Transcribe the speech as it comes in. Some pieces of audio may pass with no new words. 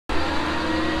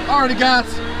Alrighty guys,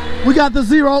 we got the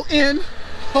zero in.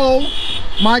 Oh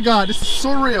my God, this is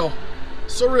surreal.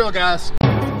 Surreal, guys.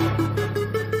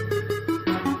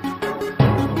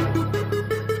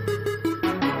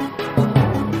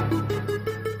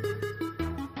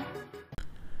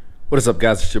 What is up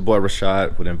guys, it's your boy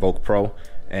Rashad with Invoke Pro,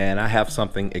 and I have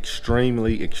something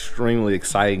extremely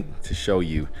exciting to show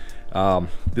you.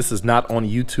 This is not on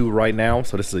YouTube right now,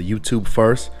 so this is a YouTube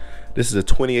first. This is a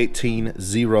 2018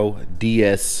 Zero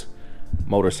DS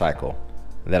motorcycle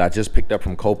that I just picked up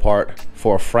from COPART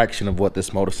for a fraction of what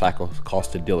this motorcycle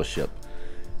cost at dealership.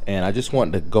 And I just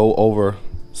wanted to go over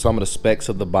some of the specs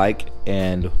of the bike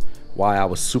and why I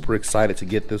was super excited to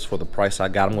get this for the price I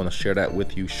got. I'm going to share that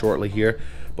with you shortly here,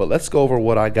 but let's go over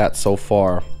what I got so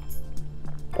far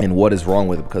and what is wrong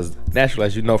with it, because naturally,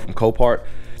 as you know from COPART,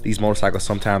 these motorcycles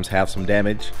sometimes have some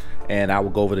damage, and I will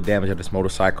go over the damage of this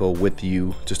motorcycle with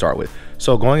you to start with.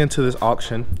 So going into this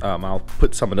auction, I'll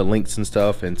put some of the links and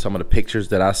stuff and some of the pictures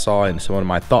that I saw and some of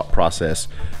my thought process.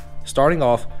 Starting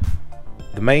off,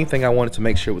 the main thing I wanted to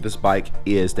make sure with this bike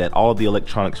is that all of the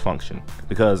electronics function,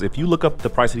 because if you look up the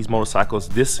price of these motorcycles,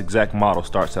 this exact model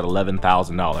starts at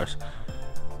 $11,000,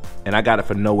 and I got it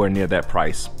for nowhere near that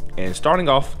price. And starting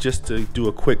off, just to do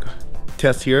a quick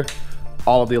test here,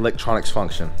 all of the electronics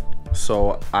function.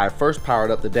 So I first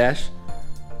powered up the dash,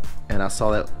 and I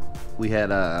saw that we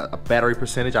had a battery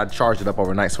percentage. I charged it up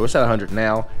overnight, so it's at 100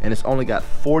 now, and it's only got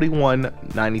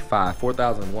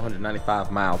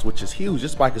 4,195 miles, which is huge.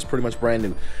 This bike is pretty much brand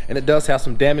new, and it does have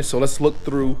some damage, so let's look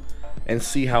through and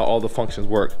see how all the functions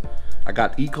work. I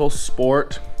got Eco,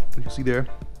 Sport, you can see there,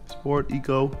 Sport,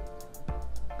 Eco,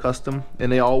 Custom, and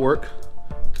they all work.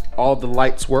 All the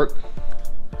lights work,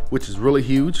 which is really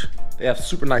huge. They have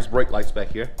super nice brake lights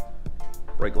back here.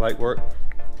 Brake light work,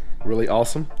 really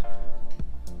awesome.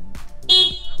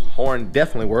 Horn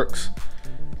definitely works.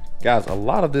 Guys, a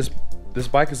lot of this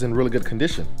bike is in really good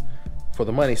condition for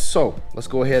the money. So let's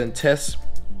go ahead and test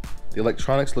the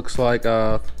electronics. Looks like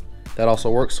that also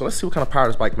works. So let's see what kind of power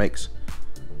this bike makes.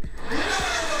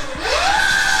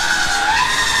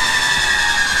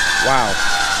 Wow.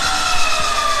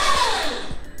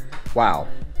 Wow.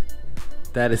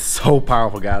 That is so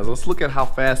powerful, guys. Let's look at how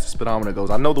fast the speedometer goes.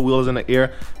 I know the wheel is in the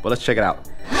air, but let's check it out.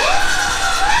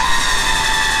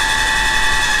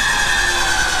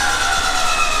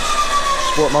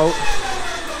 Sport mode.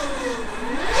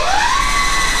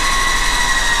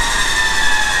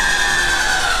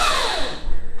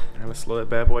 And let's slow that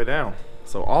bad boy down.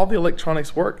 So all the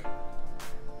electronics work.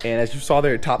 And as you saw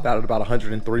there, it topped out at about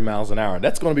 103 miles an hour.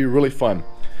 That's going to be really fun.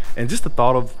 And just the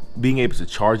thought of being able to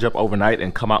charge up overnight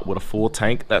and come out with a full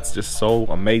tank, that's just so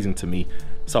amazing to me.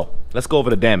 So let's go over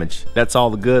the damage. That's all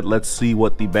the good. Let's see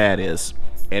what the bad is.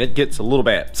 And it gets a little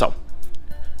bad. So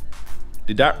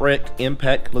the direct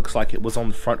impact looks like it was on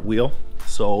the front wheel.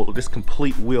 So this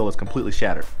complete wheel is completely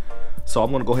shattered. So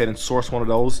I'm going to go ahead and source one of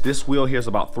those. This wheel here is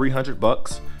about 300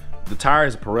 bucks. The tire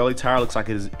is a Pirelli tire. Looks like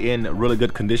it is in really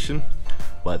good condition,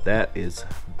 but that is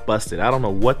busted. I don't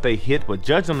know what they hit, but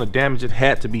judging on the damage, it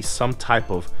had to be some type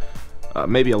of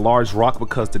maybe a large rock,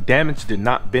 because the damage did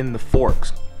not bend the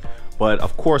forks. But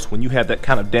of course, when you have that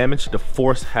kind of damage, the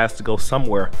force has to go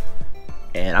somewhere,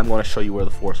 and I'm going to show you where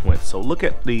the force went. So look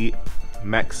at the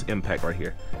max impact right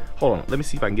here. Hold on, let me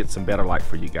see if I can get some better light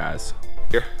for you guys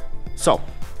here. So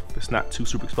it's not too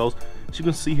super exposed. As you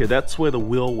can see here, that's where the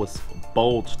wheel was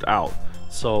bulged out.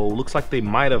 So looks like they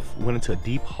might have went into a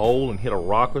deep hole and hit a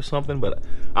rock or something, but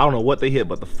I don't know what they hit,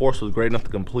 but the force was great enough to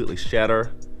completely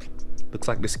shatter. Looks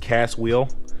like this cast wheel.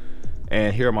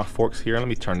 And here are my forks here. Let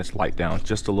me turn this light down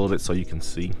just a little bit so you can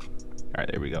see. All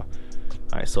right, there we go.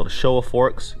 All right, so the Showa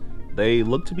forks, they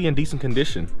look to be in decent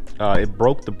condition. It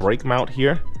broke the brake mount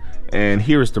here, and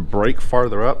here is the brake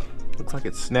farther up. Looks like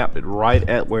it snapped it right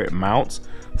at where it mounts.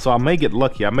 So I may get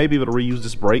lucky. I may be able to reuse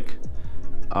this brake.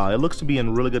 It looks to be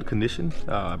in really good condition.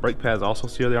 Brake pads also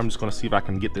still there. I'm just going to see if I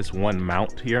can get this one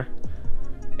mount here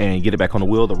and get it back on the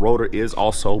wheel. The rotor is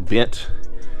also bent,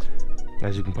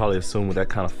 as you can probably assume with that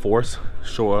kind of force.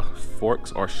 Showa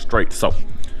forks are straight. So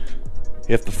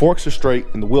if the forks are straight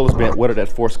and the wheel is bent, where did that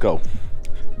force go?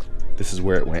 This is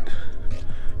where it went.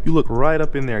 You look right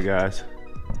up in there, guys.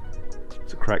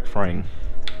 It's a cracked frame.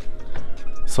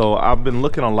 So I've been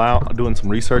looking doing some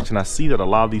research, and I see that a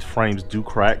lot of these frames do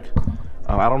crack.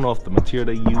 I don't know if the material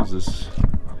they use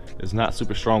is not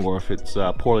super strong, or if it's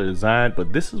poorly designed,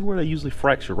 but this is where they usually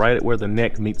fracture, right at where the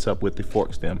neck meets up with the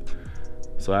fork stem.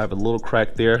 So I have a little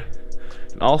crack there.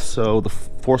 And also the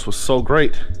force was so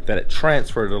great that it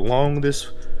transferred along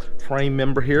this frame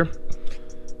member here,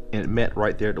 and it met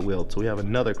right there at the weld. So we have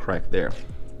another crack there,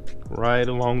 right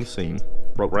along the seam,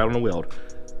 broke right on the weld.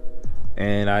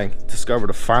 And I discovered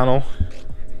a final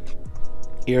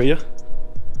area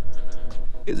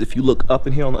is if you look up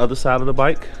in here on the other side of the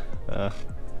bike,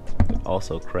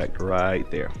 also cracked right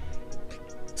there.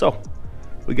 So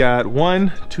we got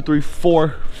 1, 2, 3, 4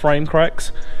 frame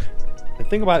cracks. The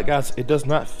thing about it, guys, it does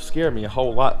not scare me a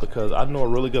whole lot because I know a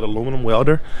really good aluminum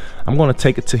welder. I'm going to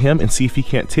take it to him and see if he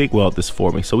can't TIG weld this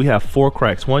for me. So we have 4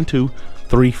 cracks, 1, 2,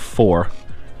 3, 4.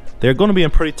 They're going to be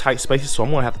in pretty tight spaces, so I'm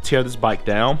going to have to tear this bike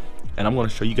down, and I'm going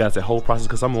to show you guys that whole process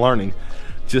because I'm learning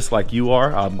just like you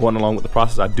are. I'm going along with the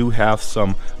process. I do have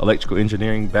some electrical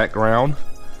engineering background,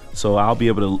 so I'll be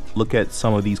able to look at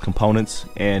some of these components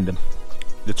and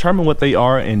determine what they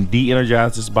are and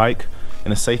de-energize this bike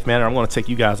in a safe manner. I'm going to take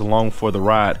you guys along for the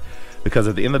ride because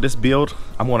at the end of this build,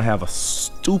 I'm going to have a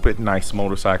stupid nice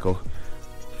motorcycle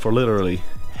for literally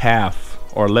half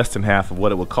or less than half of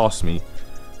what it would cost me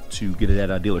to get it at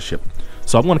a dealership.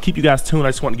 So I'm going to keep you guys tuned. I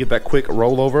just want to get that quick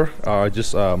rollover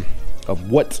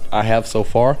of what I have so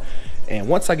far. And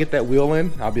once I get that wheel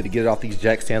in, I'll be able to get it off these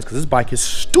jack stands because this bike is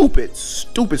stupid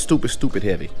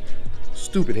heavy.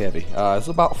 Stupid heavy. It's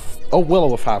about well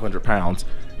over 500 pounds.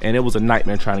 And it was a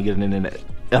nightmare trying to get it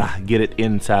in get it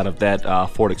inside of that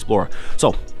Ford Explorer.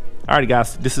 So, alrighty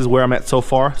guys, this is where I'm at so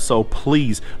far. So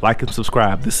please like and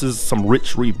subscribe. This is some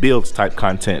Rich Rebuilds type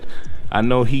content. I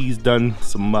know he's done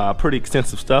some pretty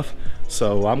extensive stuff,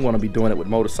 so I'm going to be doing it with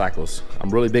motorcycles. I'm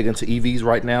really big into EVs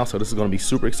right now, so this is going to be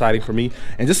super exciting for me.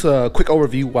 And just a quick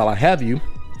overview while I have you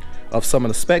of some of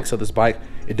the specs of this bike.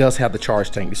 It does have the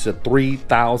charge tank. This is a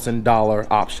 $3,000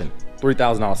 option.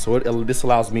 $3,000. So this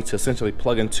allows me to essentially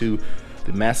plug into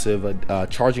the massive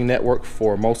charging network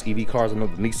for most EV cars. I know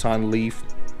the Nissan Leaf,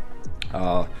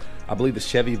 I believe the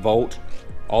Chevy Volt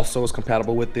also is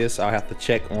compatible with this. I'll have to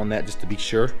check on that just to be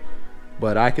sure,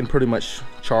 but I can pretty much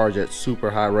charge at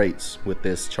super high rates with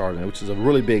this charging, which is a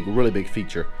really big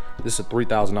feature. This is a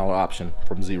 $3,000 option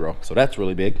from zero, so that's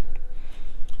really big.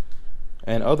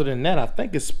 And other than that, I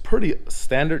think it's pretty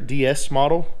standard DS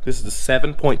model. This is the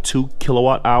 7.2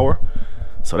 kilowatt hour.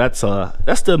 So that's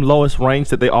the lowest range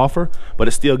that they offer, but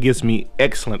it still gives me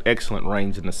excellent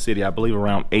range in the city. I believe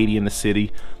around 80 in the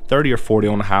city, 30 or 40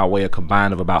 on the highway, a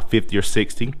combined of about 50 or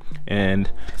 60.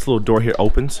 And this little door here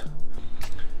opens.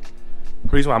 The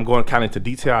reason why I'm going kind of into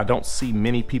detail, I don't see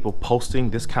many people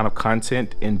posting this kind of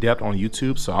content in depth on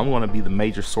YouTube, so I'm going to be the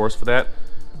major source for that.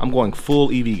 I'm going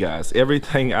full EV, guys.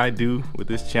 Everything I do with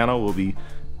this channel will be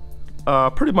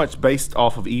pretty much based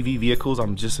off of EV vehicles.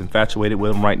 I'm just infatuated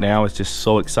with them right now. It's just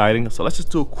so exciting. So let's just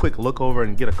do a quick look over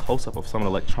and get a close-up of some of the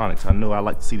electronics. I know I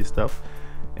like to see this stuff,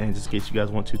 and just in case you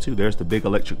guys want to too, there's the big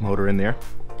electric motor in there.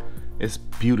 It's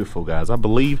beautiful, guys. I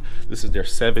believe this is their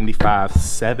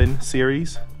 75.7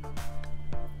 series.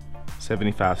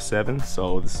 75.7.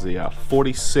 So this is a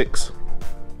 46,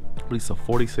 at least a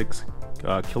 46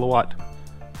 kilowatt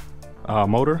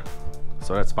motor.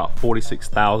 So that's about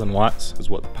 46,000 watts is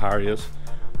what the power is.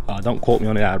 Don't quote me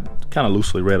on it. I kind of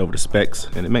loosely read over the specs,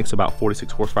 and it makes about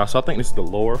 46 horsepower. So I think this is the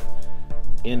lower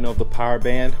end of the power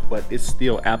band, but it's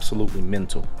still absolutely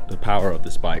mental, the power of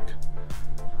this bike.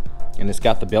 And it's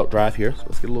got the belt drive here. So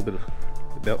let's get a little bit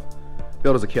of the belt.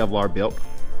 Belt is a Kevlar belt.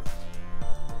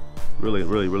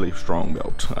 Really strong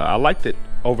belt. I liked it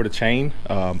over the chain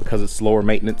because it's lower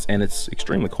maintenance and it's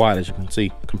extremely quiet, as you can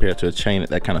see, compared to a chain at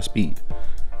that kind of speed.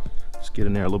 Just get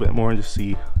in there a little bit more and just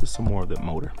see just some more of that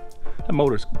motor. That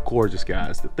motor is gorgeous,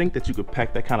 guys. To think that you could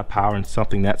pack that kind of power in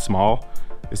something that small,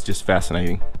 it's just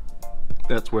fascinating.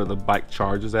 That's where the bike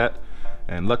charges at.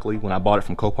 And luckily, when I bought it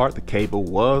from COPART, the cable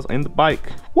was in the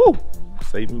bike. Woo!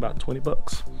 Saving about 20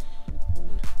 bucks.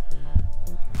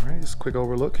 All right, just a quick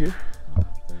overlook here.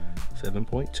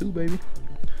 7.2, baby.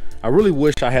 I really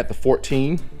wish I had the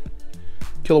 14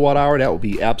 kilowatt hour. That would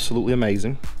be absolutely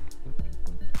amazing.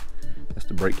 That's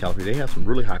the brake caliper. They have some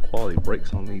really high quality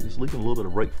brakes on these. It's leaking a little bit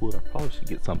of brake fluid. I probably should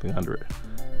get something under it.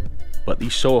 But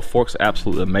these Showa forks are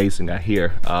absolutely amazing, I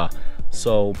hear.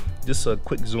 So just a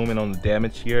quick zoom in on the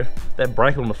damage here. That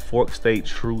bracket on the fork stayed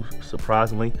true,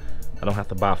 surprisingly. I don't have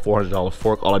to buy a $400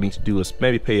 fork. All I need to do is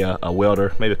maybe pay a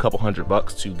welder, maybe a couple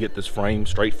 $100 to get this frame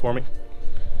straight for me.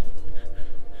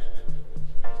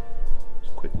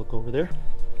 Just a quick look over there.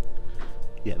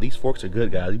 Yeah, these forks are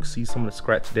good, guys. You can see some of the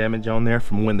scratch damage on there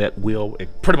from when that wheel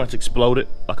pretty much exploded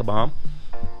like a bomb.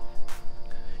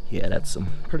 Yeah, that's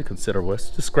some pretty considerable. It's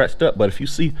just scratched up, but if you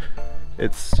see,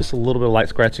 it's just a little bit of light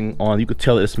scratching on. You could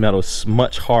tell this metal is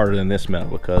much harder than this metal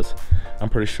because I'm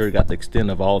pretty sure it got the extent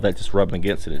of all that just rubbing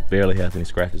against it. It barely has any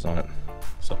scratches on it.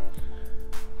 So,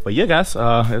 but yeah, guys,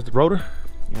 there's the rotor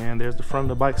and there's the front of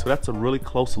the bike. So that's a really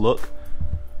close look.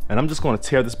 And I'm just going to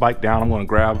tear this bike down. I'm going to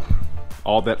grab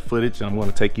all that footage, and I'm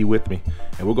gonna take you with me,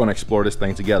 and we're gonna explore this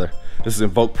thing together. This is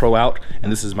Invoke Pro out,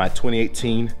 and this is my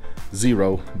 2018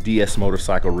 Zero DS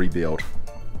motorcycle rebuild.